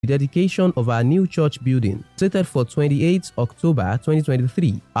the dedication of our new church building, slated for 28th October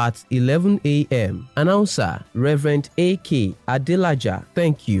 2023 at 11 a.m. Announcer, Reverend A.K. Adelaja.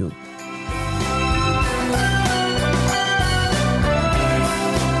 Thank you.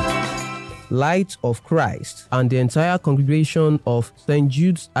 Light of Christ and the entire congregation of St.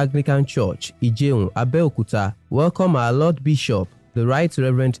 Jude's Anglican Church, Ijeun, Abeokuta, welcome our Lord Bishop, the Right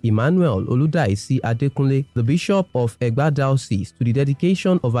Reverend Emmanuel Oludaisi Adekunle, the Bishop of Egba Diocese, to the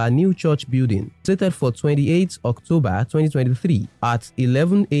dedication of our new church building, slated for 28th October 2023 at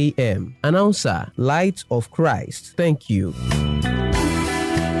 11 a.m. Announcer, Light of Christ. Thank you.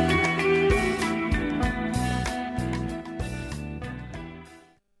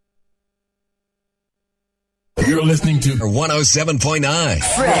 You're listening to 107.9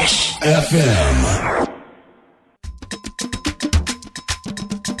 Fresh FM.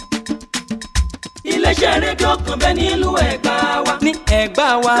 Iléeṣẹ́ rédíò kan bẹ́ẹ̀ nílùú Ẹ̀gbá wa. Ní Ẹ̀gbá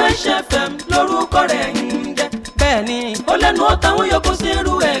wa. Fresh FM lórúkọ rẹ̀ ń jẹ́. Bẹ́ẹ̀ni. Ó lẹ́nu ó táwọn yòókù sí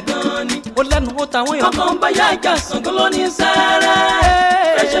irú ẹ̀ gan ni. Ó lẹ́nu ó táwọn yòókù. Ọkàn báyà ìjà Ṣàngó ló ní sẹ́rẹ́.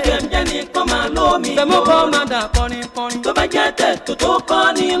 Fresh FM jẹ́ nìkan máa lómi. Fẹ́mú kọ́ máa dà kọrin kọrin. Tó bá jẹ́ tẹ̀tù tó kọ́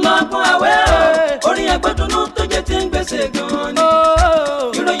ni lọ́gbọ́n àwẹ̀ o. Orin ẹgbẹ́dúnú tó jẹ́ ti ń gbèsè gan ni.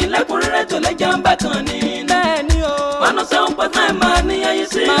 Ìròyìn lẹ́kùnrẹ́rẹ́ tó lẹ́jà ń bá kan ni. Bẹ́ẹ̀ni o. 107.9 máa ní ayé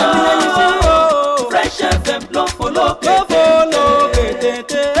sí o. Fresh FM ló fò lókè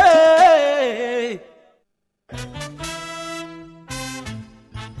tètè.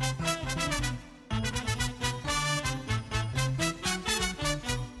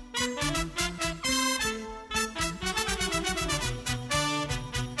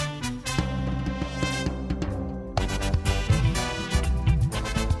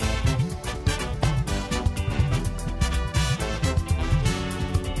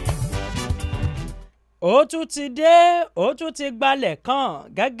 Ó tún ti dé, ó tún ti gbalẹ̀ kan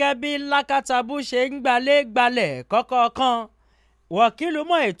gẹ́gẹ́ bí Lákàtàbú ṣe ń gbalẹ̀ kọ́kọ́kan. Wọ̀kìlú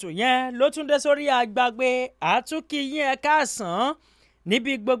mọ̀ ètò yẹn ló tún dé sórí agbágbé àtúnkì yín ẹ káàsán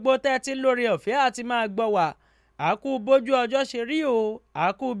níbi gbogbo tẹ́tí lórí ọ̀fẹ́ àti máa gbọ́ wá. Àkú bójú ọjọ́ ṣe rí o,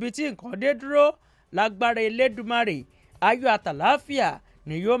 àkú ibi tí nǹkan dé dúró lágbára Elédùmarè, ayọ̀ àtàláfíà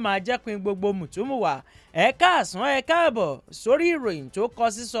ni yóò máa jẹ́pin gbogbo mùtúmùwà. Ẹ káàsán ẹ káàbọ̀ sórí ìròyìn tó kọ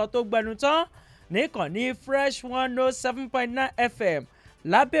sísọ tó gbẹnu tán níkànnì Fresh 107.9 FM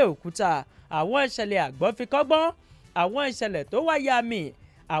lábẹ́òkúta. Àwọn ìṣẹ̀lẹ̀ àgbọ́ fi kọ́gbọ́n, àwọn ìṣẹ̀lẹ̀ tó wáyà mí,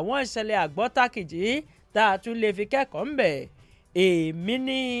 àwọn ìṣẹ̀lẹ̀ àgbọ́ tákìjì tá a tún lè fi kẹ́kọ̀ọ́ ń bẹ̀. Èmi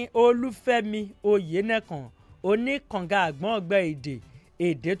ní Olúfẹ́mi Oyènẹ́kan, oníkànga àgbọ̀n ọgbẹ́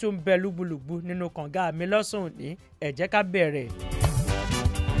èdè tó ń bẹ lúgbúlùgbú nínú kànga mi lọ́sùn òní. Ẹ jẹ́ ká bẹ̀rẹ̀.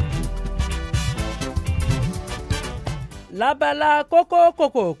 Lábala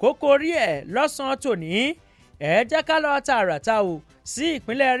kókó rí ẹ̀ lọ́sàn-án tòní, ẹ jẹ́ ká lọ tààràtà o sí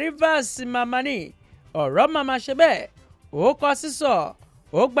ìpínlẹ̀ Rivers mamani. Ọ̀rọ̀ màmá ṣe bẹ́ẹ̀ ó kọ sísọ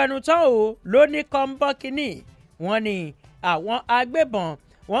ó gbẹnu tán o ló ní kọ́ńbọ́kínì. Wọ́n ní àwọn agbébọn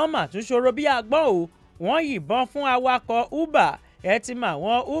wọ́n mà tún ṣòro bí agbọ́n o, wọ́n yìnbọn fún awakọ̀ Uber. Ẹ ti mọ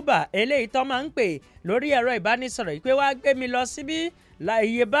àwọn Uber eléyìí tó máa ń pè lórí ẹ̀rọ ìbánisọ̀rọ̀ yìí pé wá gbé mi lọ síbí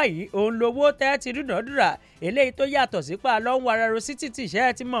láìyé báyìí òun lówó tẹ́ ti dúnàádúrà eléyìí tó yàtọ̀ sípa lọ́hùn arẹrò sí títì iṣẹ́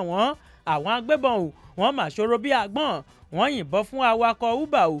ẹ ti mọ̀ wọ́n. Àwọn agbébọn o wọ́n mà ṣòro bí agbọ́n, wọ́n yìnbọn fún awakọ̀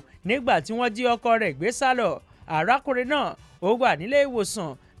Uber o nígbà tí wọ́n jí ọkọ̀ rẹ̀ gbé sálọ. Arákùnrin náà ó wà nílé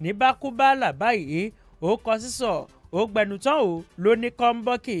ìwòsàn ní Bákúbálà báyìí. Ó kọ sísọ ó gbẹnu tán o ló ní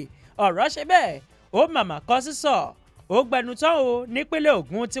kọ́ńbọ́kì. Ọ̀rọ̀ ṣe bẹ́ẹ̀ ó màmá kọ sísọ ó gbẹnu tán o nípínlẹ̀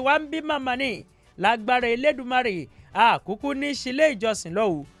Ògùn tí wàá ń bí màmá ní lágbára Elédùmarè àkúkú ní sílé ìjọsìn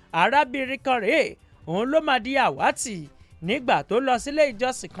lọ́wọ́. Arábìnrin kan rèé òun ló máa di àwátì nígbà tó lọ sílé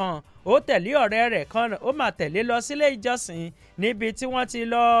ìjọsìn kan. Ó tẹ̀lé ọ̀rẹ́ rẹ̀ kan ó máa tẹ̀lé lọ sílé ìjọsìn níbi tí wọ́n ti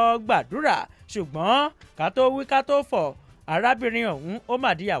lọ gbàdúrà, ṣùgbọ́n ká tó wí ká tó fọ̀ arábìnrin ọ̀hún ó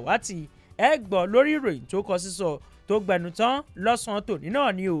máa di àwátì. Ẹ gbọ́ lórí ìròyìn tó kọ sísọ tó gbẹnu tán lọ́sàn-án tòní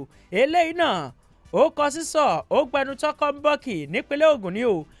náà ni o. Eléyìí náà ó kọ sísọ ó gbẹnu tán kọ́ńbọ́ọ̀kì nípínlẹ̀ Ògùn ni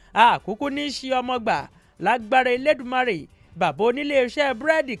o. Àkúkú ní í ṣe ọmọ gbà lágbára Elédùmarè. Bàbá onílé iṣẹ́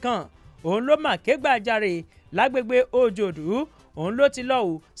búrẹ́dì kan òun ló mà ké gbàjarè lágbègbè Òjòdú. Òun ló ti lọ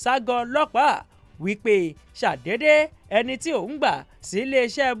ò ságọ́ ọlọ́pàá wípé ṣàdédé ẹni tí òun gbà sí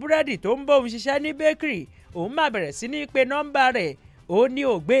iléeṣẹ́ búrẹ́dì tó ń bóun ṣiṣẹ́ ní bakery òun máa bẹ̀rẹ̀ sí ní pe nọ́mbà rẹ̀ ó ní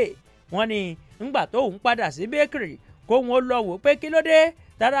ògbé. Wọ́n ní ńgbà tó òun padà sí bakery kóun ó lọ wò pé kí ló dé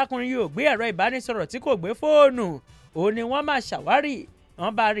tarakùnrin yóò gbé ẹ̀rọ ìbánisọ̀rọ̀ tí kò gbé fóònù. Òun ni wọ́n máa ṣàwárí,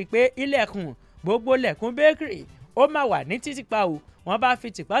 wọ́n bá rí i pé ilẹ̀kùn gbogbo lẹ̀kùn bakery ó máa wà ní títìpa o. Wọ́n bá fi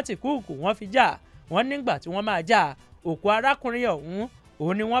tìpátìkúùkù wọ́n fi já. Wọ́n nígbà tí wọ́n máa já òkú arákùnrin ọ̀hún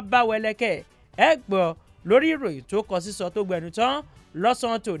òun ni wọ́n bá wẹlẹ́kẹ̀. Ẹ gbọ́ lórí ìròyìn tó kọ sísọ tó gbẹnu tán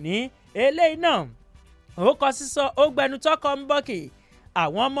lọ́sàn-án tòní eléyìí náà ó kọ sísọ ó gbẹnu tọkọ ń bọ̀kì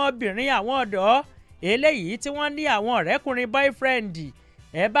àwọn ọmọbìnrin àwọn ọ̀dọ́ eléyìí tí wọ́n ní àwọn ọ̀rẹ́kùnrin boyfriend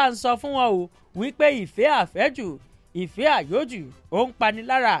ẹ bá ń sọ fún wọn o wípé ìfẹ́ àfẹ́jù ìfẹ́ àyójù ó ń pani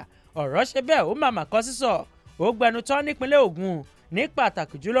lára ọ̀rọ̀ ṣe bẹ́ẹ̀ ó màmá kọ sísọ ó gbẹnu tán nípínlẹ̀ Ògùn ní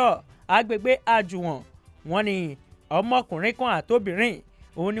pàtàkì jùlọ agbègbè àjùwọ̀n wọ́n ní ọmọkùnrin kan àtobìnrin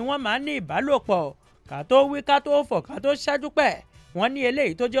òun ni wọ́n máa ń ní ìbálòpọ̀ ká tó wí ká tó fọ̀ ká tó ṣáájú pẹ̀ wọ́n ní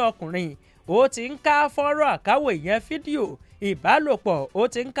eléyìí tó jẹ́ ọkùnrin ó ti ń ká fọ́rọ̀ àkáwò ìyẹn fídíò ìbálòpọ̀ ó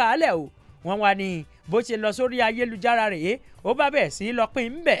ti ń ká á lẹ̀ o wọ́n wá ní bó ṣe lọ sórí ayélujára rèé ó bá bẹ̀ sí lọ́pìn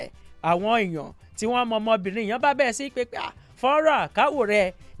ń bẹ̀ àwọn èèyàn tí wọ́n mọ ọmọbìnrin yẹn bá bẹ̀ sí pé fọ́rọ̀ àkáwò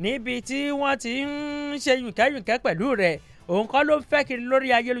rẹ̀ níbi tí wọ́n ti ń ṣe yùnkẹ́yùnkẹ́ pẹ̀lú rẹ̀ òun kọ́ ló ń fẹ́ kiri lórí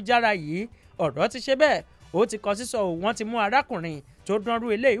ayélujára yìí ọ̀rọ̀ ti ṣe bẹ́ẹ̀ ó ti kọ sísọ wọ́n ti mú arákùnrin tó dánrú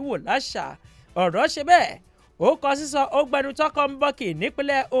eléyìí wò láṣà ọ̀rọ̀ ṣe bẹ́ẹ̀ ó kọ sísọ ó gbẹnu tọkọ ń bọ́kì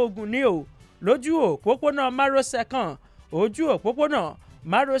nípínlẹ̀ Ògùn ní o lójú òpópónà márosẹ̀ kan ojú òpópónà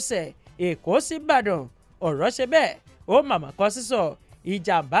márosẹ̀ Èkó sí Ìbàdàn ọ̀rọ̀ ṣe bẹ́ẹ̀ ó màmá kọ sísọ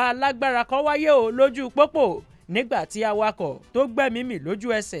ìjàmbá alágbára kan wáyé o lójú pópó nígbà tí awakọ̀ tó gbẹ̀mí mì lójú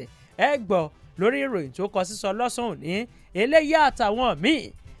ẹsẹ̀ ẹ gbọ́ lórí ìròyìn tó kọ sísọ lọ́sàn-án òní eléyìí àtàwọn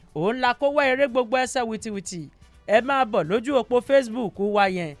míì òun la kó wá eré gbogbo ẹsẹ̀ wìtìwìtì ẹ máa bọ̀ lójú òpó Facebook wa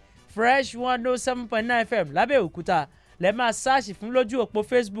yẹn Fresh 107.9 FM lábẹ́òkúta lẹ máa sáàṣì fún lójú òpó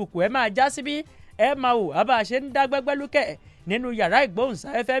Facebook ẹ máa já síbí ẹ máa wò á bá a ṣe ń dá gbẹ́gbẹ́ lúkẹ̀ nínú yàrá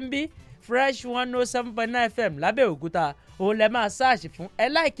ìgbóhùnsáfẹ́fẹ́ ń bí Fresh 107.9 FM lábẹ́òkúta òun lẹ máa sáàṣì fún ẹ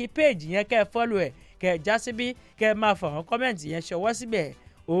láìkí péèjì yẹn kẹ́ ẹ fọ́lù ẹ̀ kẹ́ ẹ já síbí kẹ́ ẹ máa fọ̀hún kọ́mẹ̀ntì yẹn ṣọwọ́ síbẹ̀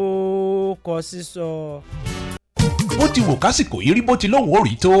ó kọ sísọ. bó ti wò kásìkò yìí rí bó ti lóhùn ó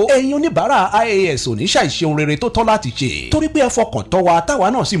rí tó ẹ̀yin oníbàárà IAS ò ní ṣàìṣe ohun rere tó tọ́ láti ṣe torí pé ẹ fọkàn tọ́ wa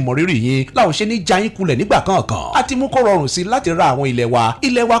táwa náà sì mọ rírì yín láwọn ṣe ní jayín kulẹ̀ nígbà kankan a ti mú kó rọrùn sí láti ra àwọn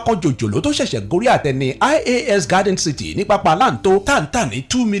ilẹ̀ wa kan jòjòló tó ṣẹ̀ṣẹ̀ gorí àtẹ ní IAS Garden City ní pápá láǹtó táǹtà ní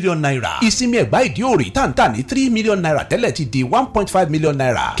 2 million naira ìsinmi ẹ̀gbá ìdí òrì táǹtà ní 3 million naira tẹ́lẹ̀ ti di 1.5 million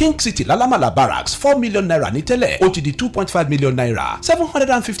naira King City Lalamala Barracks 4 million naira ní tẹ́lẹ̀ ó ti di 2.5 million naira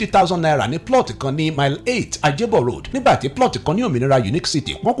 750,000 naira ní plot kan ní mile 8 Ajebo Road nígbà tí plot kan ní òmìnira Unique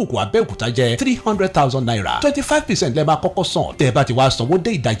City pọ́nkùkù Abẹ́òkúta jẹ́ 300,000 naira 25% lẹ́ẹ̀ máa kọ́kọ́ san tẹ́ ẹ bá ti wá sanwó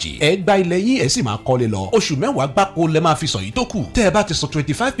dé ìdajì ẹ gba ilẹ̀ yín ẹ sì máa kọ́lé lọ oṣù mẹ́wàá gbáko lẹ́ẹ̀ máa fi sọ yìí tó kù tẹ́ ẹ bá ti san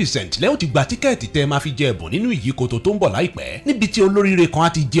 25% lẹ́ẹ̀ ó ti gba tíkẹ́ẹ̀tì tẹ́ ẹ máa fi jẹ ẹ̀bùn nínú ìyíkoto tó ń bọ̀ láìpẹ́ níbi tí olóríire kan á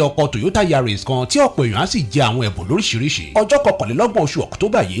ti jẹ ọkọ̀ Toyota Yaris kan tí ọ̀pọ̀ èèyàn á sì jẹ àwọn ẹ̀bùn lóríṣiríṣi ọjọ́ 21 oṣù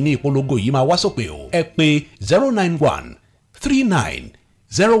October yìí ní ìpolongo yìí máa wá sópin o ẹ pè 091 39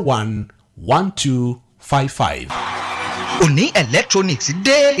 01 1255. Òní electronics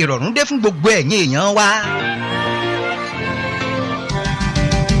dé ìrọ̀rùn dé fún gbogbo ẹ̀yin èèyàn wa.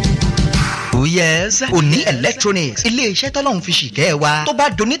 Oh yes, Òní electronics ilé-iṣẹ́ tọ́lọ́run fi ṣìkẹ́ wa tó bá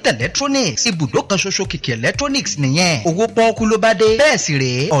donate electronics ibùdó kan ṣoṣo kìkì electronics nìyẹn owó pọ́ọ́kú ló bá dé bẹ́ẹ̀ sì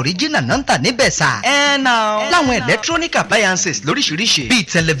rèé original náà ń tà níbẹ̀ sà. láwọn electronic appliances lóríṣiríṣi bíi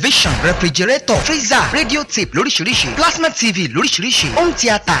television refrigerator freezer radio tape lóríṣiríṣi plasma tv lóríṣiríṣi home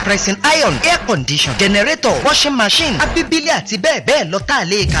theatre pressing iron air condition generator washing machine abibili àti bẹ́ẹ̀ bẹ́ẹ̀ lọ tá a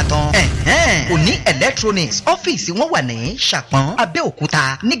lè kà tán. Òní electronics ọ́fíìsì wọn wà ní Ṣàpọ́n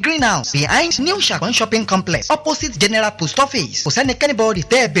Abẹ́òkúta ní greenhouse behind New Ṣàpọ́n shopping complex opposite general post office kò sẹ́ni kẹ́nìbọ̀dì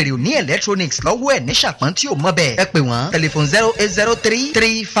tẹ́ ẹ bèrè Òní electronics lọ́wọ́ ẹ̀ ní Ṣàpọ́n tí ò mọ̀ bẹ́ẹ̀ ẹ pè wọ́n telephone 0803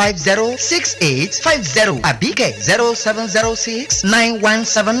 350 6850 àbíkẹ́ 0706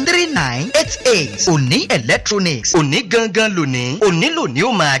 917 3988 Òní electronics òní gangan lónìí òní lónìí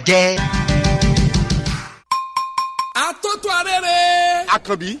ó máa jẹ́. Atótó arére.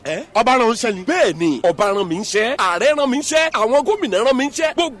 Àkànbí ọba rán ṣẹ́ ni. Bẹ́ẹ̀ni ọba rán mi ń ṣẹ́ ààrẹ rán mi ń ṣẹ́ àwọn gómìnà rán mi ń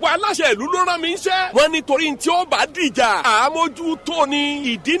ṣẹ́ gbogbo aláṣẹ ìlú ló rán mi ń ṣẹ́. Wọ́n nítorí tí ó bá dìjà àmójú tó ni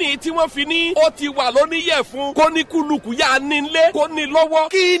ìdí ni tí wọ́n fi ní ó ti wà lóníyẹ̀ fún kó ní kúlùkù yá nílé kó ní lọ́wọ́.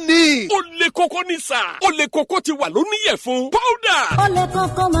 Kí ni? Ó lè kókó ní sà ó lè kókó ti wà lóníyẹ̀ fún powder. Ó lè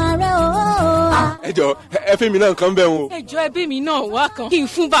kókó máa rẹ o. Ẹ jọ ẹ fẹ́ mi náà kan bẹ́ẹ̀ o. Ẹ jọ ẹbí mi náà wá kan kí n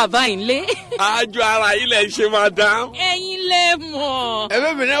fún bàbá yìí lé. Àjọ ara ilẹ̀ ṣe máa dá. Ẹ̀yin lè mọ̀. Ẹbí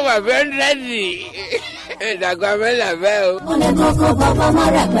mi náà wà fẹ́ńdẹ́ẹ̀dì. Ìdàgbà mẹ́lá bẹ́ẹ̀ o. Ó lè kókó bàbá má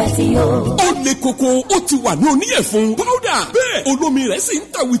rẹ̀ pẹ́ sí o. Ó lè kókó ó ti wà ní oníyẹ̀fun powder. Bẹ́ẹ̀ olómi rẹ̀ sì ń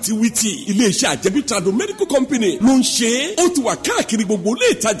ta wìtìwìtì. Ilé-iṣẹ́ àjẹbí Trado Medical Company ló ń ṣe é. Ó ti wà káàkiri gbogbo ilé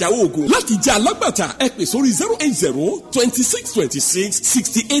ìtajà oògùn. Láti jẹ́ alágbàtà ẹ pè sórí 080 26 26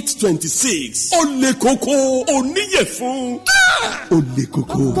 68 26. Ó lè kókó oníyẹ̀fun. Ó lè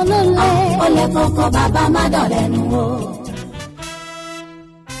kókó. Ó lè kókó bàbá má dọ̀rẹ́ nu o.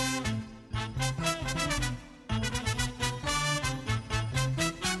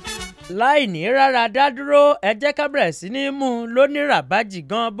 láì ní rárá dá dúró ẹ jẹ́ ká bẹ̀rẹ̀ sí ní mú un lóníràbájì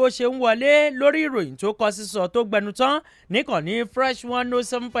gan bó ṣe ń wọlé lórí ìròyìn tó kọ sísọ tó gbẹnu tán níkànnì fresh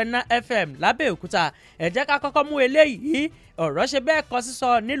 107.9 fm lábẹ́òkúta ẹ jẹ́ ká kọ́kọ́ mú eléyìí ọ̀rọ̀ ṣe bẹ́ẹ̀ kọ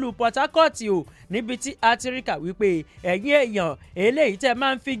sísọ nílùú port harcourt o níbi tí a ti rí kà wípé ẹ̀yin èèyàn eléyìí tẹ́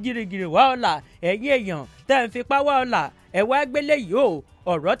máa ń fi girigiri wá ọ̀la ẹ̀yin èèyàn tẹ́ ń fipá wá ọ̀la ẹ̀wá gbélé yìí o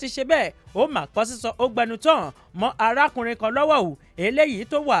ọ̀rọ̀ ti ṣe bẹ́ẹ̀ ó mà kọ sísọ ó gbẹnu tán mọ́ arákùnrin kan lọ́wọ́ o eléyìí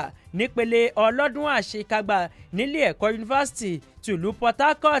tó wà nípele ọlọ́dún àṣekágbá nílé ẹ̀kọ́ yunifásitì tìlú port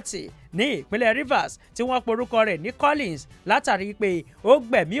harcourt ní ìpínlẹ̀ rivers tí wọ́n porúkọ rẹ̀ ní collins látàrí pé ó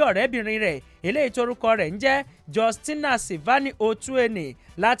gbẹ̀mí ọ̀rẹ́bìnrin rẹ̀ eléyìí torúkọ rẹ̀ ń jẹ́ justina sivani otuene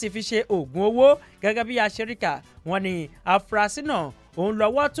láti fi ṣe oògùn owó gẹ́gẹ́ bí aṣeríkà wọn ni afurasí náà òun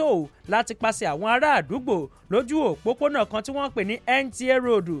lọ́wọ́ tó o láti pàṣẹ àwọn ará àdúgbò lójú òpópónà kan tí wọ́n pè ní nta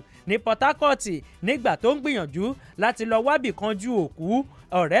road ní port harcourt nígbà tó ń gbìyànjú láti lọ wábì kan ju òkú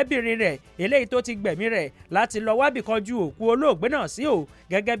ọ̀rẹ́bìnrin rẹ̀ eléyìí tó ti gbẹ̀mí rẹ̀ láti lọ wábì kan ju òkú olóògbé náà sí o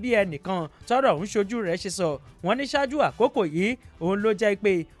gẹ́gẹ́ bí ẹnìkan tọ́rọ̀ ń ṣojú rẹ̀ ṣe sọ wọ́n ní ṣáájú àkókò yìí òun ló jẹ́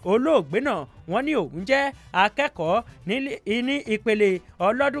pé olóògbé náà wọ́n ní òun jẹ́ akẹ́kọ̀ọ́ ní ìpele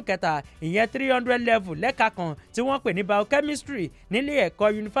ọlọ́dún kẹta ìyẹn 300 level lẹ́ka kan tí wọ́n pè ní biochemistry nílé ẹ̀kọ́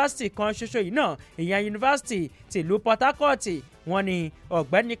yunifásitì kan ṣoṣo yìí náà ìyẹn yunifásitì tìlú port harcourt wọ́n ní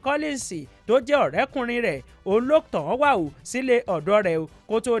ọ̀gbẹ́ni collins tó jẹ́ ọ̀rẹ́kùnrin rẹ̀ òun ló tàn án wà ó sílé ọ̀dọ́ rẹ̀ o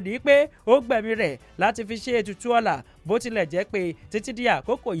kó tó di pé ó gbẹ̀mí rẹ̀ láti fi ṣe ètùtù ọ̀la bó tilẹ̀ jẹ́ pé títí di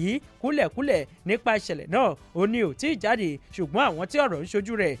àkókò yìí kúlẹ̀kúlẹ̀ nípa ìṣẹ̀lẹ̀ náà ó ní ò tí ì jáde ṣùgbọ́n àwọn tí ọ̀rọ̀ ń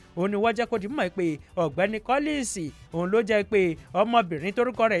ṣojú rẹ̀ ó ní wọ́n jẹ́ kó di mọ̀ pé ọ̀gbẹ́ni collins òun ló jẹ́ pé ọmọbìnrin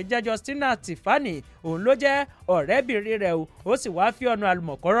torúkọ rẹ̀ jẹ́ justina tiffany òun ló jẹ́ ọ̀rẹ́bìnrin rẹ̀ o ó sì wá fi ọ̀nà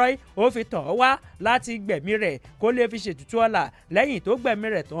àlùmọ̀kọ́rọ́ ó fi tàn án wá láti gbẹ̀mí rẹ̀ kó lè fi ṣètùtù ọ̀la lẹ́yìn tó gbẹ̀mí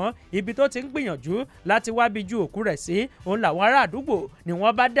rẹ̀ tán ibi tó ti ń gbìyànjú láti wábi ju òkú rẹ̀ sí òun làwọn ará àdúgbò ni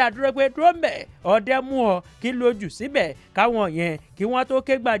wọ́n bá dá dúró pé dúró mbẹ̀ ọdẹ mú ọ kí lójú síbẹ̀ káwọn yẹn kí wọ́n tó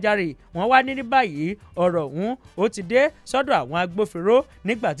ké gbàjarè wọ́n wá ní báyìí ọ̀rọ̀ ọ̀hún ó ti dé sọ́dọ̀ àwọn agbófinró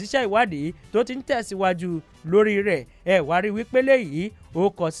nígbà tíṣẹ́ ìwádìí tó ti ń tẹ̀síwájú lórí rẹ̀ ẹ wá rí wípé léyìí ó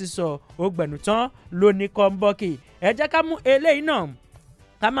kọ sísọ ó gbẹ̀nù tán ló ní kọ́ńbọ́ọ̀kì ẹ jẹ́ ká mú eléyìí náà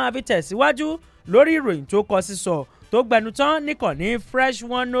ká máa fi tẹ̀síwájú lórí ìròyìn tó kọ sísọ tó gbẹ̀nù tán níkànnì fresh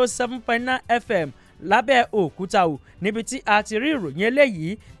 107.9 fm lábẹ́ òkúta o níbi tí a ti rí ìròyìn eléyìí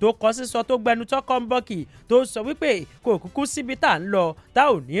tó kọ sísọ tó gbẹnu tọkọ ń bọ́kì tó sọ wípé kò kúkú síbi tá à ń lọ tá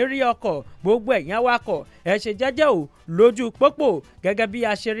ò ní rí ọkọ̀ gbogbo ẹ̀yìn awakọ̀ ẹ̀ ṣe jẹ́jẹ́ o lójú pópó gẹ́gẹ́ bí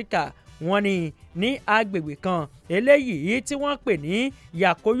aṣeríkà wọn ni ní agbègbè kan eléyìí tí wọ́n pè ní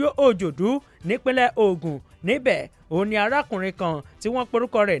yakoyo òjòdú nípínlẹ̀ ogun níbẹ̀ òun ni arákùnrin kan tí wọ́n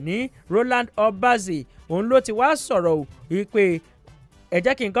porúkọ rẹ̀ ní roland obazi òun ló ti wá sọ̀rọ̀ wípé ẹ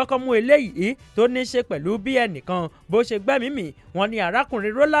jẹ́ kí n kọ́kọ́ mú eléyìí tó ní í ṣe pẹ̀lú bí ẹnìkan bó ṣe gbẹ́mìí wọn ni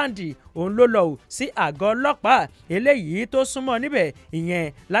arákùnrin roland òun ló lọ sí àgọ́ ọlọ́pàá eléyìí tó súnmọ́ níbẹ̀ ìyẹn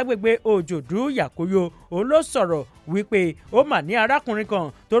lágbègbè òjòdú yakoyo òun ló sọ̀rọ̀ wípé ó mà ní arákùnrin kan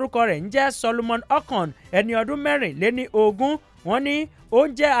torúkọ rẹ̀ ń jẹ́ solomon okon ẹni ọdún 24 wọ́n ní ó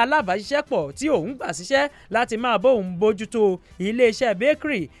ń jẹ́ alábàáṣiṣẹ́pọ̀ tí òun gbà síṣẹ́ láti máa bóun bójútó iléeṣẹ́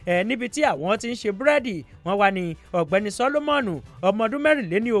bakery níbi tí àwọn ti ń ṣe búrẹ́dì wọ́n wá ní ọ̀gbẹ́ni solomon ọmọ ọdún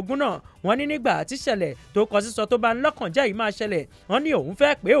 24 náà wọ́n ní nígbà tíṣẹ̀lẹ̀ tó kọ sísọ tó bá ń lọ́kàn jẹ́ yìí máa ṣẹlẹ̀ wọ́n ní òun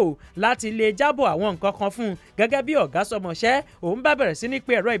fẹ́ pé o láti lè jábọ̀ àwọn nǹkan kan fún un gẹ́gẹ́ bí ọ̀gá sọmọṣẹ́ òun bá bẹ̀rẹ̀ sí ní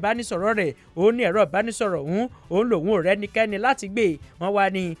pé ẹ̀rọ ìbánisọ̀rọ̀ rẹ̀ òun ní ẹ̀rọ ìbánisọ̀rọ̀ òun lòun ò rẹ́nikẹ́ni láti gbé wọ́n wá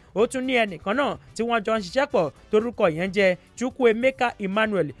ní ó tún ní ẹnìkan náà tí wọ́n jọ ń ṣiṣẹ́ pọ̀ torúkọ yẹn jẹ́ chukwuemeka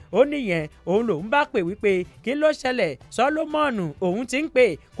emmanuel ó níyẹn òun lòun bá pè wípé kí ló ṣẹlẹ̀ solomon òun ti ń pè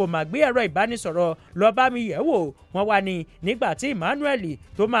kò má gbé ẹ̀rọ ìbánisọ̀rọ̀ lọ bá mi yẹ̀ wò wọ́n wá ní nígbà tí emmanuel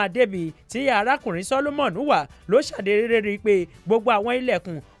tó máa débi tí arákùnrin solomon wà ló ṣàdédé rí i pé gbogbo àwọn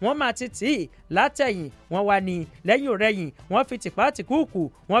ilẹ̀kùn wọ́n máa ti tì í látẹ̀yìn wọ́n wá ní lẹ́yìn òrẹ́yìn wọ́n fi tìpátìkúùkù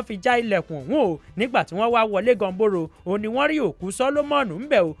wọ́n fi já ilẹ̀kùn ọ̀hún o nígbà tí wọ́n wá wọlé gànbóró òun ni wọ́n rí òkú solomon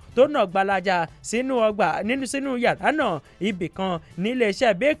ńbẹ̀ o tó nà gbalaja sínú ọgbà sínú yàrá náà ibì kan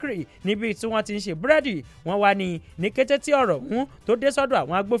níléeṣẹ́ bakery níbi tí wọ́n ti ń ṣe búrẹ́dì wọ́n wá ní kété tí ọ̀rọ̀ ọ̀hún tó dé sọ́dọ̀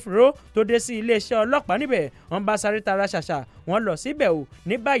àwọn agbófinró tó dé sí iléeṣẹ́ ọlọ́pàá níbẹ̀ wọ́n bá sáré tara ṣàṣà wọ́n lọ síbẹ̀ o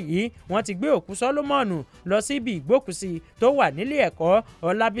ní báyìí wọ́n ti gbé òkú solomon lọ sí ibi ìgbókùsí tó wà nílé ẹ̀kọ́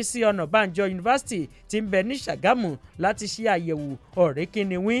ọlábísí ọ̀nàbànjọ yunifásitì tí ń bẹ ní ṣàgámù láti ṣe àyẹ̀wò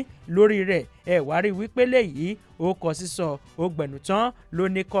ọ̀rẹ́kíniwín lórí rẹ̀ ẹ wá rí wípé léyìí ó kọ sísọ ó gbẹ̀nù tán ló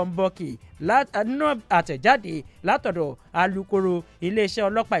ní kọ́ńbọ́ọ̀kì nínú àtẹ̀jáde látọ̀dọ̀ alukoro iléeṣẹ́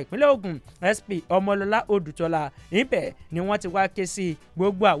ọlọ́pàá ìpínlẹ̀ Ògùn SP ọmọlọ́lá odùtọ́lá níbẹ̀ ni wọ́n ti wá ké sí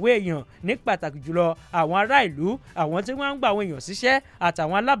gbogbo àwọn èèyàn ní pàtàkì jùlọ àwọn ará ìlú àwọn tí wọ́n ń gba àwọn èèyàn síṣẹ́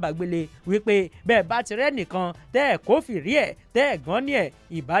àtàwọn alábàágbélé wípé bẹ́ẹ̀ bá ti rẹ́ nìkan tẹ́ ẹ̀ kófìrí ẹ̀ tẹ́ ẹ̀gán ní ẹ̀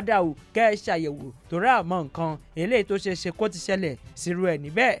ìbádàwù kẹ́ ẹ ṣàyẹ̀wò torí àmọ́ nǹkan eléyìí tó ṣe ṣe kó ti ṣẹlẹ̀ sírú ẹ̀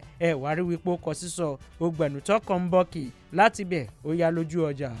níbẹ̀ ẹ̀ wá rí wípé ó kọ sísọ ògbẹ̀nùtọ́ kan ń bọ̀ kì láti bẹ̀ ó yá lójú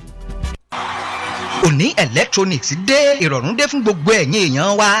ọjà. Òní electronics dé ìrọ̀rùn dé fún gbogbo ẹ̀yin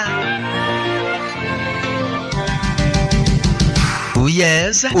èèyàn wa. Oh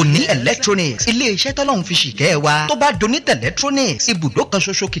yes, Òní Electronics ilé-iṣẹ́ tọ́lọ́hun fi ṣìkẹ́ wa tó bá donate electronics ibùdó kan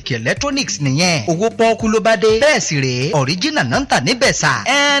ṣoṣo kìkì electronics nìyẹn owó pọ́ọ́kú ló bá dé bẹ́ẹ̀ sì rèé original náà ń tà níbẹ̀ sà.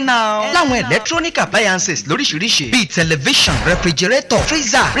 láwọn electronic appliances lóríṣiríṣi bíi television refrigerator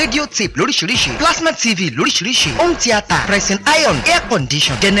freezer radio tape lóríṣiríṣi plasma tv lóríṣiríṣi home theatre pressing iron air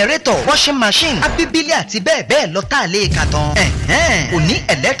condition generator washing machine abibili àti bẹ́ẹ̀ bẹ́ẹ̀ lọ tá a lè kà tán. Òní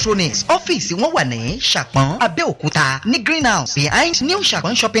Electronics ọ́fíìsì wọn wà ní Ṣàpọ́n Abẹ́òkúta ní greenhouse behind new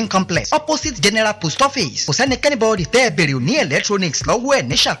Ṣàpọ́n shopping complex opposite general post office kò sẹ́ni kẹ́nìbọ̀dì tẹ́ ẹ bèrè Òní Electronics lọ́wọ́ ẹ̀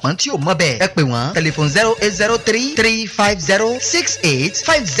ní Ṣàpọ́n tí ò mọ̀ bẹ́ẹ̀ ẹ pè wọ́n telephone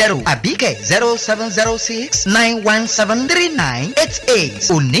 08033506850 àbíkẹ́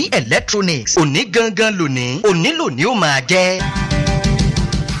 0706917398 Òní Electronics òní gangan lónìí òní lónìí ó máa jẹ́.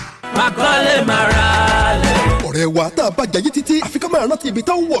 Makọ́lé mara lẹ̀. ọ̀rẹ́ wa tá a bá jayé títí àfi ká máa rántí ibi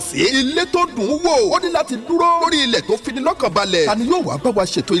tá a wọ̀ sí. ilé tó dùn ún wò ó ní láti dúró lórí ilẹ̀ tó fini lọ́kàn balẹ̀. ta ni yóò wá bá wa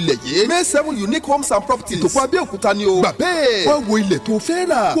ṣètò ilẹ̀ yìí. May 7 Unique Homes and Properties tó fún Abẹ́òkúta ni o. gbà bẹ́ẹ̀ wá wo ilẹ̀ tó fẹ́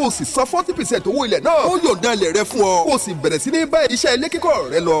rà kó o sì san 40% owó ilẹ̀ náà. ó yọ̀ǹda ilẹ̀ rẹ fún ọ kó o sì bẹ̀rẹ̀ sí ní bá iṣẹ́ ilé kíkọ́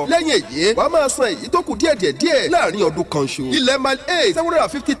rẹ lọ. lẹ́yìn èyí wàá máa san èyí tó kù díẹ̀ láàrin ọdún kan ṣo. ilẹ̀ mile 8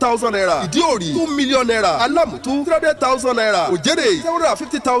 750,000 naira. ìdíòrì 2 million naira. alámùtú 300,000 naira. òjèrè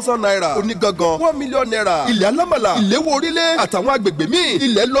 750,000 naira. onígangan 1 million naira. ilẹ̀ alámàlà ìléwọ́ orílẹ̀ àtàwọn agbègbè míì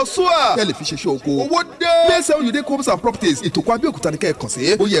ilẹ̀ lọ sùà tẹ́lẹ̀ fi ṣiṣẹ́ oko. owó dé May 7 Unique Homes and Properties ìtòkọ́ Abẹ́òkúta ní kẹ́ẹ̀kan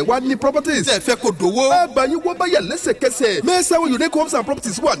sí. oyè wa ní properties ẹ fẹ́ kó dòwó. àgbáyé wọ́n bá yà lẹ́sẹ̀kẹsẹ̀. May 7 Unique Homes and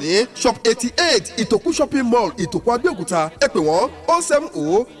Properties wà ní shop 88 ìtòkú shopping mall ìtòkọ́ Abẹ́òkúta. ẹ pè wọ́n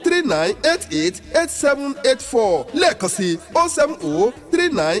 07039888784 lẹ́ẹ̀kan sí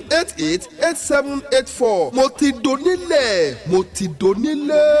 07039888784. mo ti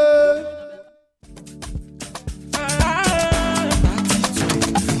donílẹ̀.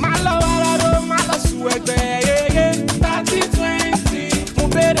 ẹgbẹ́ yeye 30-20 mo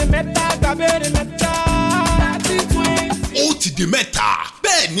béèrè mẹ́ta gba béèrè mẹ́ta 30-20. ó ti di mẹ́ta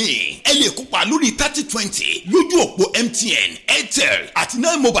bẹ́ẹ̀ ni ẹ lè kópa lórí 30-20 lójú òpó MTN Airtel àti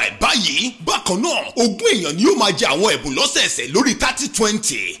Nine Mobile báyìí. bákan náà 20 èèyàn ni yóò máa jẹ àwọn ẹ̀bùn lọ́sẹ̀ẹ̀sẹ̀ lórí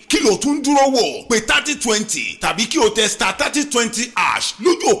 30-20 kí ló tún dúró wò pé 30-20 tàbí kí o tẹ star 30-20 hash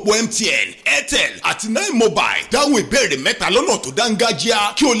lójú òpó MTN Airtel àti Nine Mobile dáhùn ìbéèrè mẹ́ta lọ́nà tó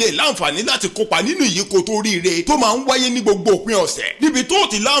dáńgájíá kí o lè láǹfààní láti kópa nínú ìyíkoto oríire tó máa ń wáyé ní gbogbo òpin ọ̀sẹ̀ níbi tó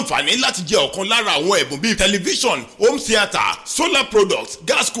ti láǹfààní láti jẹ ọ̀kan lára àwọn ẹ̀bùn bíi tẹlifíṣọ̀n home theatre solar products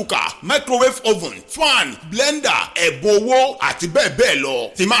gas cooker microwave oven fan blender ẹ̀bùn owó àti bẹ́ẹ̀ bẹ́ẹ̀ lọ.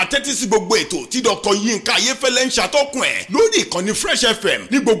 tí máa tẹ́tí sí gbogbo ètò tí Dr. Yinka Ayéfẹ́lẹ́ ń ṣàtọ́kùn ẹ̀ lórí ìkànnì Fresh FM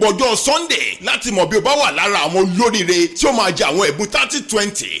ní gbogbo ọjọ́ Sunday láti mọ̀ bí o bá wà lára àwọn olóríire tí ó máa jẹ àwọn ẹ̀bùn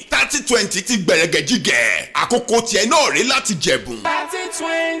 30-20 30-20 ti gbẹ̀rẹ̀gẹ̀jigẹ̀ àkókò tiẹ̀ náà rí láti jẹ̀bùn.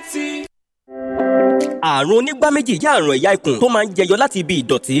 30-20. àrùn onígbáméjì jẹ́ àrùn ẹ̀yà ikùn tó máa ń jẹyọ láti ibi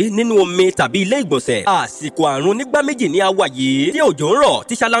ìdọ̀tí nínú omi tàbí ilé ìgbọ̀nsẹ̀. àsìkò àrùn onígbáméjì ní àwa yìí tí òjò ń rọ̀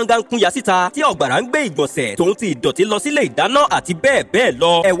tí ṣáláńgá ń kúnya síta tí ọ̀gbàrá ń gbé ìgbọ̀nsẹ̀ tòun ti ìdọ̀tí lọ sílé ìdáná àti bẹ́ẹ̀ bẹ́ẹ̀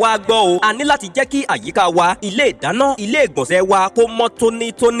lọ. ẹ wá gbọ́ o a ní láti jẹ́ kí àyíká wa ilé ìdáná ilé ìgbọ̀nsẹ̀ wa kó mọ́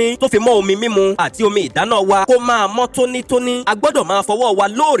tónítóní tó fi mọ́ omi mímu àti omi ìdáná wa kó máa mọ́ tónítóní. a gbọ́dọ̀ máa fọwọ́ wa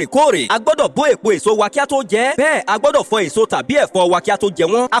lóòrèkóòrè. a gbọ́dọ̀ bó èpo èso wa kí a tó jẹ. bẹ́ẹ̀ a gbọ́dọ̀ fọ èso tàbí ẹ̀fọ́ wa kí a tó jẹ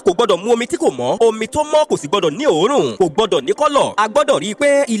wọ́n. a kò gbọ́dọ̀ mu omi tí kò mọ́. omi tó mọ́ kò sì gbọ́dọ̀ ní òórùn kò gbọ́dọ̀ ní kọ́lọ̀. a gbọ́dọ̀ rí i pé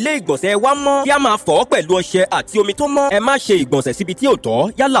ilé ìgbọ̀nsẹ̀ wa mọ́ kí a máa fọ̀ ọ́ pẹ̀lú ọṣẹ àti omi tó mọ́. ẹ má ṣe ìgbọ̀nsẹ̀ síbi tí ò tọ́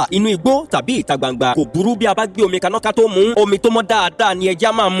yálà inú igbó tàbí ìta gbangba. kò burú bí a bá gbé omi kaná ká tó mu. omi tó mọ́ dáadáa ni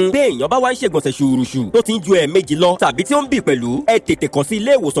ẹja máa mu. bí èèyàn bá wá ń ṣe ìgbọ̀nsẹ̀ ṣùrùṣù tó ti ń ju ẹ̀ẹ̀mejì lọ tàbí tí ó ń bì pẹ̀lú ẹ tètè kàn sí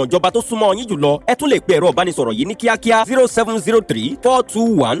ilé ìwòsàn ìjọba tó súnmọ́ yín jùlọ. ẹ tún lè pe ẹ̀rọ ìbánisọ̀rọ̀ yìí ní kíákíá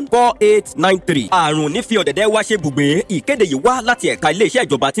 0703-421-4893. àrùn ní fi ọ̀dẹ̀dẹ̀ wá ṣe bùgbé. ìkéde yìí wá láti ẹ̀ka iléeṣẹ́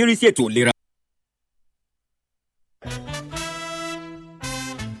ìjọba tí ń rí sí ètò ìlera.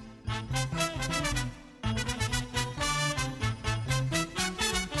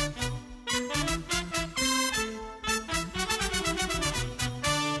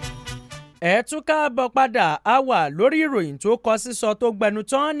 ẹ tún káàbọ̀ padà a wà lórí ìròyìn tó kọ sísọ tó gbẹnu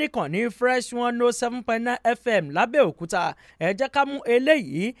tán nìkan ní Fresh 107.9 FM lábẹ́òkúta. ẹ jẹ́ ká mú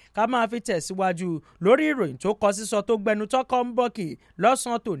eléyìí ká máa fi tẹ̀síwájú lórí ìròyìn tó kọ sísọ tó gbẹnu tán kọ́ ń bọ̀kì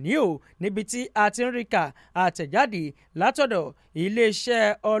lọ́sàn-án tòní o níbi tí a ti ń rí kà àtẹ̀jáde látọ̀dọ̀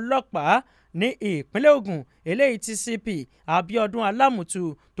iléeṣẹ́ ọlọ́pàá ní ìpínlẹ̀ Ògùn eléyìí tí CP Abíọ́dún Alámùtù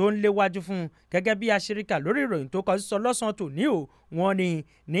tó ń léwájú fún gẹ́gẹ́ bí aṣíríkà lórí ìròyìn tó kọ sísọ lọ́sàn-án tòní o wọ́n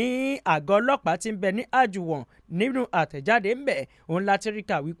ní àgọ́ ọlọ́pàá tí ń bẹ ní àjùwọ̀n nínú àtẹ̀jáde ńbẹ̀ òun láti rí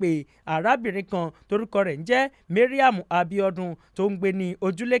kà wípé arábìnrin kan torúkọ rẹ̀ ń jẹ́ Mariam Abíọ́dún tó ń gbé ní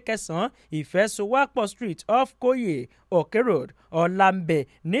ojúlé 9 Ìfẹ́sowápọ̀ Street off Koye Òkè Road Ọ̀làǹbẹ̀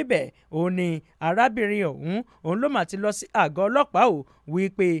níbẹ̀ òun ni arábìnrin òun ló mà ti lọ sí àgọ́ ọlọ́pàá o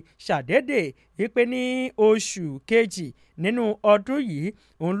wípé ṣàdédé wípé ní oṣù kejì nínú ọdún yìí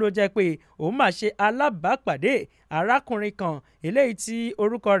òun ló jẹ́ pé òun máa ṣe alábàápàdé arákùnrin kan eléyìí tí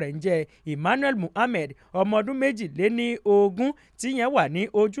orúkọ rẹ̀ ń jẹ́ Emmanuel Muhammed ọmọ ọdún 22 tíyẹn wà ní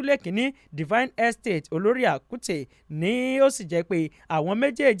ojúlé kìíní Divine Estate Olórí Àkútè ní ó sì jẹ́ pé àwọn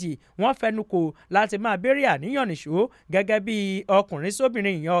méjèèjì wọ́n fẹnu kò láti máa béèrè àníyàn nìṣó gẹ́gẹ́ bí ọkùnrin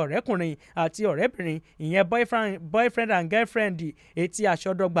sóbìnrin ìyẹn ọ̀rẹ́kùnrin àti ọ̀rẹ́bìnrin ìyẹn boyfriend and girlfriend etí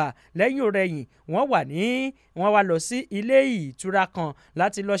aṣọ́dọ́gba lẹ́yìn òrẹ́yìn wọ́n wá lọ sí ilé ìtura kan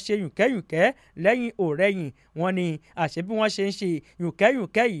láti lọ ṣe yùnkẹ́yùnkẹ́ lẹ́yìn òrẹ́yìn wọ́n ní àṣẹ bí wọ́n ṣe ń ṣe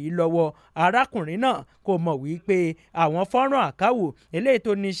yùnkẹ́yùnkẹ́ yìí lọ́wọ́ arákùnrin náà kò mọ̀ wípé àwọn fọ́nrán àkáwò eléyìí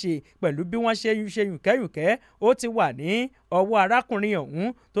tó ní ṣe pẹ̀lú bí wọ́n ṣe yùnkẹ́yùnkẹ́ ó ti wà ní ọwọ́ arákùnrin ọ̀hún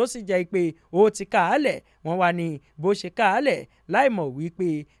tó sì jẹ́ pé ó ti káàlẹ̀ wọ́n wá ní bó ṣe káàlẹ̀ láìmọ̀ wípé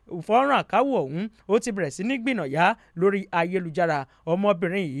fọ́nrán àkáwò ọ̀hún ó ti bẹ̀rẹ̀ sí ní gbìnàyà lórí ayélujára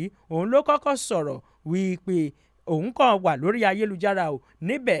ọmọbìnrin yìí òun ló kọ́kọ́ sọ̀rọ̀ wípé òun kàn wà lórí ayélujára o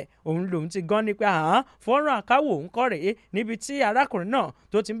níbẹ̀ òun lòun ti gan ni pé fọ́nrán àkáwò òun kọ́ rèé níbi tí arákùnrin náà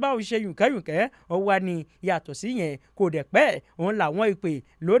tó ti ń bá òun ṣe yùnkẹ́yùnkẹ́ ó wá ní yàtọ̀ sí yẹn kò dẹ̀ pẹ́ òun làwọn ìpè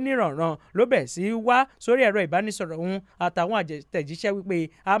lóníranran ló bẹ̀ sí wá sórí ẹ̀rọ ìbánisọ̀rọ̀ òun àtàwọn àtẹ̀jíṣẹ́ wípé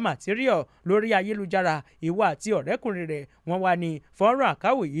a màtíríọ̀ lórí ayélujára ìwà àti ọ̀rẹ́kùnrin rẹ̀ wọ́n wá ní fọ́nrán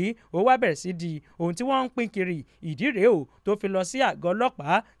àkáwò yìí ó wá bẹ̀rẹ̀ sí di ohun tí wọ́n ń pín kiri ìdí rèé o tó fi lọ sí àgọ́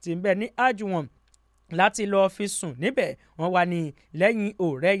ọlọ́pàá tí ń bẹ ní àjùwọ̀n láti lọ́ọ́ fi sùn níbẹ̀ wọ́n wá ní lẹ́yìn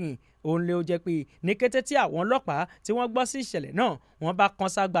òrẹ́yìn òun lè ó jẹ́ pé ní kété tí àwọn ọlọ́pàá tí wọ́n gbọ́ sí ìṣẹ̀lẹ̀ náà wọ́n bá kan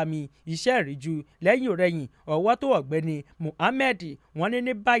ságbami iṣẹ́ ìríjú lẹ́yìn òrẹ́yìn ọwọ́ tó ọ̀gbẹ́ni Muhammed wọ́n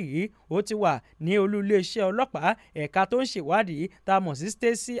ní báyìí ó ti wà ní olú iléeṣẹ́ ọlọ́pàá ẹ̀ka tó ń ṣèwádìí tá a mọ̀ sí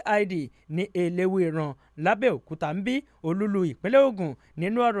State CID ní Eléwéran lábẹ́òkúta ń bí olúlu ìpínlẹ̀ Ògùn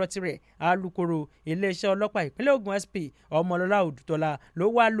nínú ọ̀rọ̀ tirẹ̀ alukoro iléeṣẹ́ ọlọ́pàá ìpínlẹ̀ Ògùn SP Ọmọlọ́lá Odùtọ́lá ló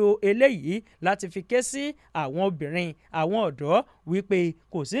wá lo eléyìí láti fi ké sí àwọn obìnrin àwọn ọ̀dọ́ wípé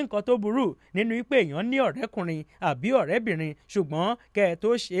kò sí nǹkan tó burú nínú wípé èèyàn ní ọ̀rẹ́kùnrin àbí ọ̀rẹ́bìnrin ṣùgbọ́n kẹ́ ẹ tó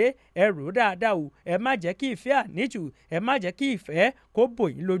ṣe ẹ rò dáadáa o ẹ má jẹ́ kí ìfẹ́ àníjù ẹ má jẹ́ kí ìfẹ́ kó bò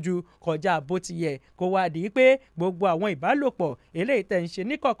yín lójú kọjá bó ti yẹ kó wá di pé gbogbo àwọn ìbálòpọ̀ eléyìí tẹ̀ ń ṣe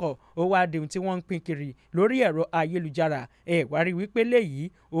níkọ̀kọ̀ ó wá di ohun tí wọ́n ń pín kiri lórí ẹ̀rọ ayélujára ẹ wá rí wípé léyìí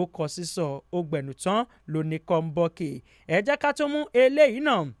ó kọ sísọ ó gbẹ̀nù tán ló ní kọ́ńbọ́ọ̀kì ẹ jẹ́ ká tó mú eléyìí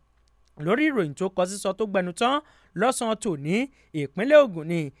náà lórí ìròyìn tó kọ sísọ tó gbẹ̀nù tán lọ́sàn-án tòní ìpínlẹ̀ Ògùn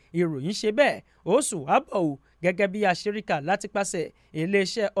ni ìròyìn ṣe bẹ́ẹ̀ ó sùn wá bọ̀ ò gẹ́gẹ́ bí aṣíríkà láti pàṣẹ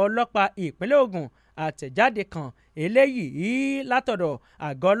iléeṣẹ́ ọlọ́pàá ìpínlẹ̀ Ògùn àtẹ̀jáde kan eléyìí látọ̀dọ̀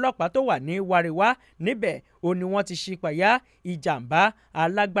àgọ́ ọlọ́pàá tó wà ní Wàríwá níbẹ̀ ó ní wọ́n ti ṣípayá ìjàmbá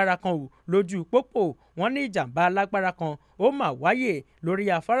alágbára kan ò lójú pópó wọ́n ní ìjàmbá alágbára kan ó mà wáyé lórí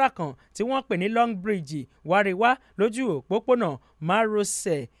afárá kan tí wọ́n pè ní Long Bridge Wàríwá lójú òpópónà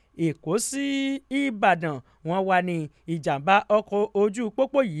márosẹ̀ Èkó sí Ìbàdàn wọ́n wá ní ìjàmbá ọkọ̀ ojú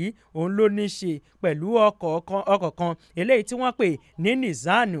pópó yìí òun ló ní í ṣe pẹ̀lú ọkọ̀ kan eléyìí tí wọ́n pè ní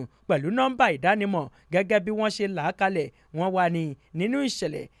Nizanu pẹ̀lú nọ́mbà ìdánimọ̀ gẹ́gẹ́ bí wọ́n ṣe là á kalẹ̀ wọ́n wá ní nínú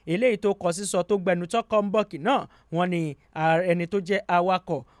ìṣẹ̀lẹ̀ eléyìí tó kọ sísọ tó gbẹnu tọkọ ń bọ̀kì náà wọ́n ní ẹni tó jẹ́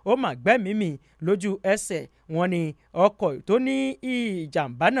awakọ̀ ó mà gbẹ́mìí mì lójú ẹsẹ̀ wọ́n ní ọkọ̀ tó ní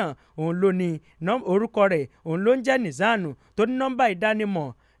ìjàmbá náà òun ló ní orúkọ rẹ̀ òun ló ń jẹ́ Nizanu tó ní nọ́mbà ìdánimọ̀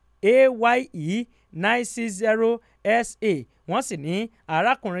AYE 960SA wọ́n sì ní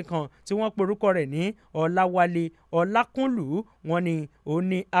arákùnrin kan tí wọ́n porúkọ rẹ̀ ní Ọláwálé Ọlákúnlù wọ́n ní òun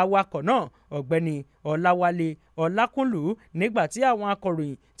ní awakọ̀ náà ọ̀gbẹ́ni Ọláwálé Ọlákúnlù nígbà tí àwọn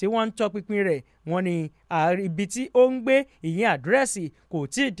akọ̀ròyìn tí wọ́n ń tọpinpin rẹ̀ wọ́n ní ibi tí ó ń gbé ìyẹn àdírẹ́sì kò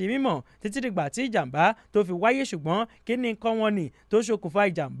tí ì di mímọ̀ títí dìgbà tí ìjàmbá tó fi wáyé ṣùgbọ́n kí ni nǹkan wọn ni tó ṣokùnfà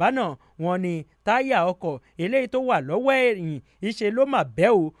ìjàmbá náà wọ́n ní táyà ọkọ̀ eléyìí tó wà lọ́wọ́ ẹ̀yìn ìṣe ló mà bẹ́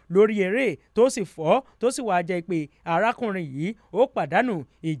ò lórí eré tó sì fọ́ fọ́ tó sì wáá jẹ́ pé arákùnrin yìí ó pàdánù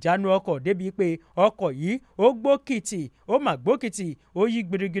ìjánu ọkọ̀ débi pé ọkọ̀ yìí ó gbókìtì ó mà gbókìtì ó yí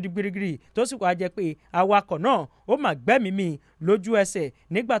gbirigbirigbirigbiri tó sì wáá jẹ́ pé awakọ̀ náà ó mà gbẹ́mìí lójú ẹsẹ̀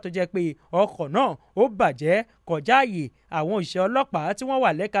nígbà tó jẹ́ pé ọkọ̀ náà ó bàjẹ́ kọjá àyè. àwọn òṣìṣẹ́ ọlọ́pàá tí wọ́n wà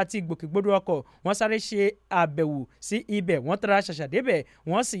lẹ́ka tí gbòkègbodò ọkọ̀ wọ́n sáré ṣe àbẹ̀wò sí ibẹ̀ wọ́n tara ṣàṣà débẹ̀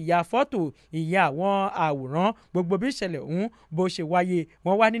wọ́n sì ya fọ́tò ìyẹn àwọn àwòrán gbogbo bí ìṣẹ̀lẹ̀ ọ̀hún bó ṣe wáyé.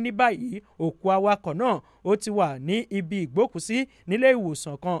 wọ́n wá ní báyìí òkú awakọ̀ náà ó ti wà ní ibi ìgbókùsí nílé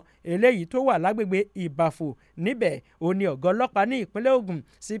ìwòsàn kan eléyìí tó wà lágbègbè ìbàfò. níbẹ̀ ó ní ọ̀gá ọlọ́pàá ní ìpínlẹ̀ Ògùn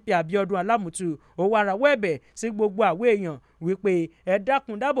CP Abíọ́dún Alámùtù ó wá rawọ́ ẹ̀bẹ̀ sí gbogbo àwọn èèyàn wípé ẹ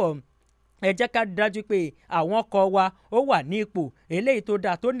dákun dábọ̀ ẹ jẹ́ ká dájú pé àwọn ọkọ̀ wa ó wà ní ipò eléyìí tó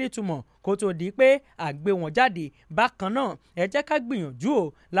dáa tó nítumọ̀ kó tó di pé à ń gbé wọn jáde. bákan náà ẹ jẹ́ ká gbìyànjú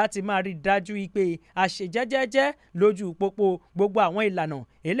o láti máa rí dájú pé a ṣe jẹ́jẹ́jẹ́ lójú pópó gbogbo àwọn ìlànà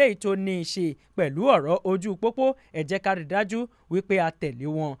eléyìí tó ní í ṣe pẹ̀lú ọ̀rọ̀ ojú pópó ẹ jẹ́ ká rí dájú wípé a tẹ̀lé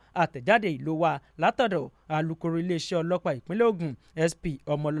wọn. àtẹ̀jáde ìlú wa látọ̀dọ̀ alukoro iléeṣẹ́ ọlọ́pàá ìpínlẹ̀ Ògùn SP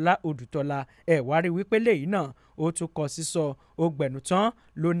Ọmọlọ́lá Odùtọ́lá ẹ̀ wá rí wípé lẹ́yìn náà ó tún kọ sísọ ògbẹ̀nù tán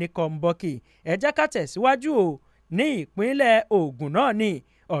ló ní kọ́ńbọ́ọ̀kì. ẹ jẹ́ ká tẹ̀síwájú o ní ìpínlẹ̀ Ògùn náà ni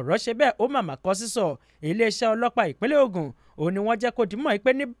ọ̀rọ̀ ṣe bẹ́ẹ̀ ó màmá kọ sísọ iléeṣẹ́ ọlọ́pàá ìpínlẹ̀ Ògùn ó ní wọ́n jẹ́ kó dimọ̀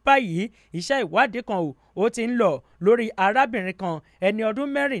pé ní báyìí iṣẹ́ ìwádìí kan ó ti ń lọ lórí arábìnrin kan ẹni ọdún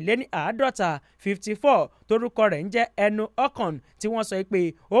 54 54 torúkọ rẹ̀ ń jẹ́ Ẹnu Ọkàn tí wọ́n sọ pé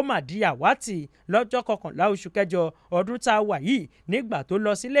ó mà di àwátì lọ́jọ́ 11 oṣù kẹjọ ọdún tá a wà yìí nígbà tó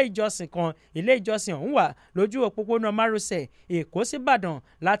lọ sí ilé ìjọsìn kan. ilé ìjọsìn ọ̀hún wà lójú òpópónà márosẹ̀ Èkó sí Ìbàdàn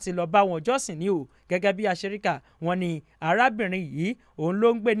láti lọ bá wọn jọ́sìn ní o. gẹ́gẹ́ bí aṣeríkà wọn ni arábìnrin yìí òun ló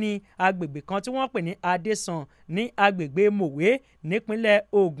ń gbé ní agbègbè kan tí wọ́n pè ní Adéṣàn ní agbègbè Mòwe nípínlẹ̀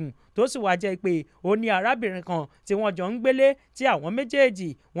Ògùn tó sì wá jẹ́ pé ó ní arábìnrin kan tí wọ́n jọ ń gbélé tí àwọn méjèèjì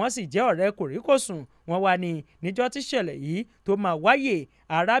wọ́n sì jẹ́ ọ̀rẹ́ kòríkòsùn. wọ́n wá ní níjọ́ tíṣẹ̀lẹ̀ yìí tó máa wáyé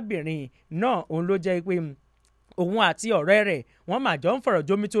arábìnrin náà òun ló jẹ́ pé òun àti ọ̀rẹ́ rẹ̀ wọ́n mà jọ ń fọ̀rọ̀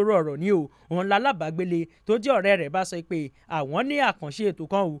jomitoro ọ̀rọ̀ ní o. òun lálábàágbélé tó jẹ́ ọ̀rẹ́ rẹ̀ bá sọ pé àwọn ní àkànṣe ètò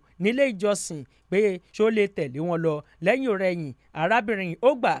kan o nílé ìjọsìn pé ṣó lè tẹ̀lé wọn lọ. lẹ́yìn ọ̀rẹ́yìn arábìnrin ó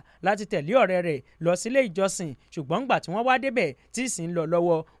gbà láti tẹ̀lé ọ̀rẹ́ rẹ̀ lọ sílé ìjọsìn ṣùgbọ́n gbà tí wọ́n wá débẹ̀ tí ìsìn ń lọ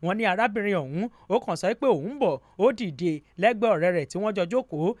lọ́wọ́ wọn ní arábìnrin ọ̀hún ó kàn sọ pé òun ń bọ̀ ó dìde lẹ́gbẹ̀ẹ́ ọ̀rẹ́ rẹ̀ tí wọ́n jọ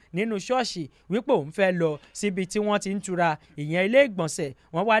jókòó nínú ṣọ́ọ̀ṣì wípé òun fẹ́ lọ síbi tí wọ́n ti ń tura ìyẹn ilé ìgbọ̀nsẹ̀.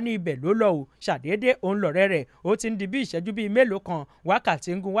 wọ́n wá ní ibẹ̀ ló lọ o ṣàdédé òun lọ̀rẹ́ rẹ̀ ó ti ń di bí ìṣẹ́jú bíi mélòó kan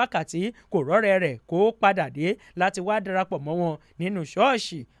wákàtí ń gun wákàtí kò rọ́rẹ́ rẹ̀ kó padà dé láti wá darapọ̀ mọ́ wọn nínú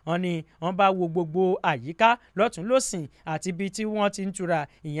ṣọ́ọ̀ṣì. wọ́n ní wọ́n bá wo gbogbo àyíká lọ́tún lọ́sìn àti ibi tí wọ́n ti ń tura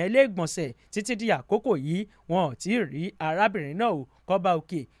ìyẹn ilé ìgbọ̀nsẹ̀ títí di àkókò yìí wọn ò tí ì rí arábìnrin náà o. kọ́ba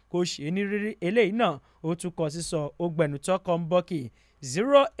òkè kò ṣe é ní rírí eléyìí náà ó tún kọ sísọ ògbẹ̀nùtọ́ kọ́ńbọ́ọ̀kì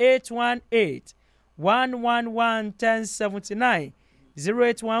 0818 111 1079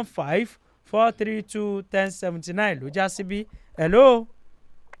 0815 432 1079 ló já síbí. hello.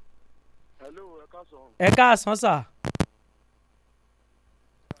 ẹ káàsán sà.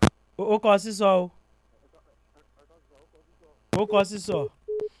 ó kọ sísọ o. ó kọ sísọ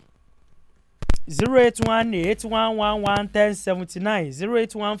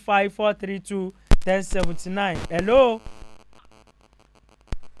 0818-111-1079 0815-432-1079. hello.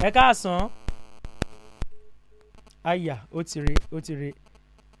 ẹ káàsán. àyà ó ti re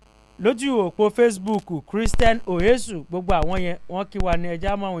lójú òpó Facebook Christian Oyesu gbogbo àwọn yẹn wọ́n kí wa ní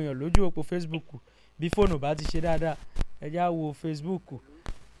ẹja máa wọ̀nyàn lójú òpó Facebook bí fóònù bá ti ṣe dáadáa ẹja wo Facebook.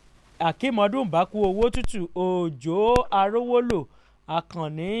 Akímọdún bá kú owó tútù Òjó Arówólò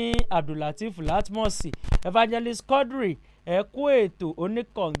Akànní Abdulateef Latmosi Evangelist Quadri ẹ kú ètò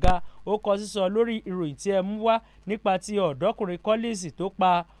oníkànga ó kọ sísọ lórí ìròyìn tí ẹ mú wá nípa ti ọ̀dọ́kùnrin Collins tó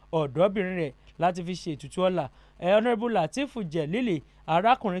pa ọ̀dọ́bìnrin rẹ̀ láti fi ṣe ètùtù ọ̀la. Honorable Lateef Jelili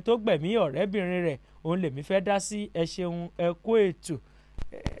arákùnrin tó gbẹ̀mí ọ̀rẹ́bìnrin rẹ̀ òun lèmi fẹ́ dá sí ẹ ṣeun ẹ kú ètò.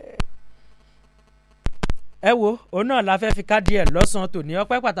 ẹ wo òun náà la fẹ́ fi káàdì ẹ̀ lọ́sàn-án tòní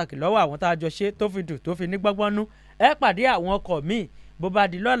ọpẹ́ pàtàkì lọ́wọ́ àwọn tá a jọ ṣe tó fi dùn tó fi ní gbọ́ngbọ́nú. ẹ pàdé àwọn ọkọ̀ míì bó bá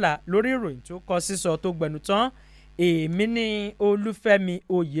di lọ́la lórí ìròyìn tó kọ sísọ tó gbẹnu tán. èmi ní Olúfẹ́mi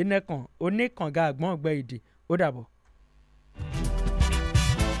Oyènẹ́kan oníkànga àgbọ̀n ọ̀gbẹ́ èdè ó dàbọ̀.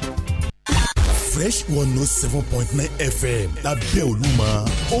 Fresh 107.9 FM lábẹ́ Olúmọ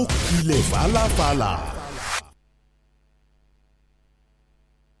ó kilẹ̀ fàlàfàlà.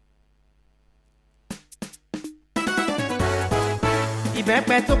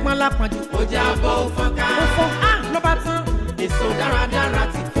 Ìbẹ́pẹ tó pọ́n lápọ̀jù ó jẹ́ abọ́ ó fọ́n ká. Ó fọ́n á ló bá tán. Èso dáradára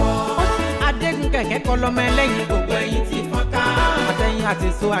ti fọ́. Adégún kẹ̀kẹ́ kọ́ lọ́mọ ẹlẹ́yin gbogbo ẹyin ti fọ́n ká. Àtẹ̀yìn àti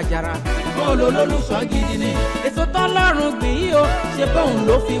èso àjàrà. Bóòlù olólùṣọ́ gidi ni. Èso tọ́lọ́run gbìn yìí o ṣe bóun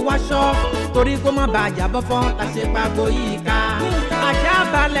ló fi wáṣọ. torí kó má bàa jábọ́ fọ́n la ṣe pàgọ́ yìí ká. Ajá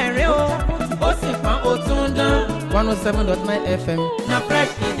balẹ̀ rẹ o ó sì pọ́n ó tún dán. 107.9 FM na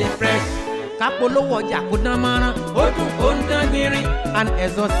fresh e dey fresh. Kápolówó ọjà kó dán mọ́rán ó dùn ó ń dán gbinrin and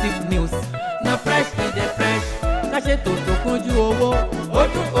exhaustive news na fresh e dey fresh. Káṣe tòótọ́ kúnjú owó ó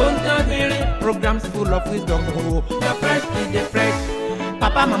dùn ó ń dán gbinrin programs full of wisdom o na fresh e dey fresh.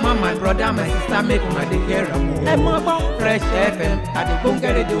 Papa, mama, my brother, my sister, make una dey hear am o. Fresh FM, Adegbonge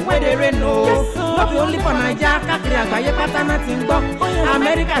Radio, wey dey rain o. No be only for Naija, káàkiri àgbáyé pátá náà ti ń gbọ́.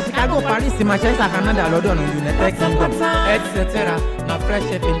 America, Chicago, Paris, Manchester, Canada, London, United Kingdom, etc. Na Fresh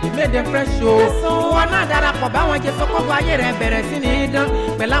FM dey make dem fresh o. Wọn náà darapọ̀ báwọn jẹ sọ́kọ́gbọ́ ayé rẹ̀ bẹ̀rẹ̀ sí ní dán.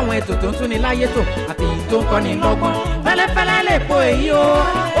 Pẹ̀lú àwọn ètò tó ń tún ní láyé tò àti èyí tó ń kọ́ni lọ́gbọ́n. Fẹ́lẹ́fẹ́lẹ́ lè po èyí o.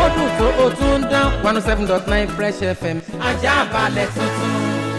 Ó dùn tó o tún dán. 107.9 Fresh FM, ajá balẹ̀ tuntun.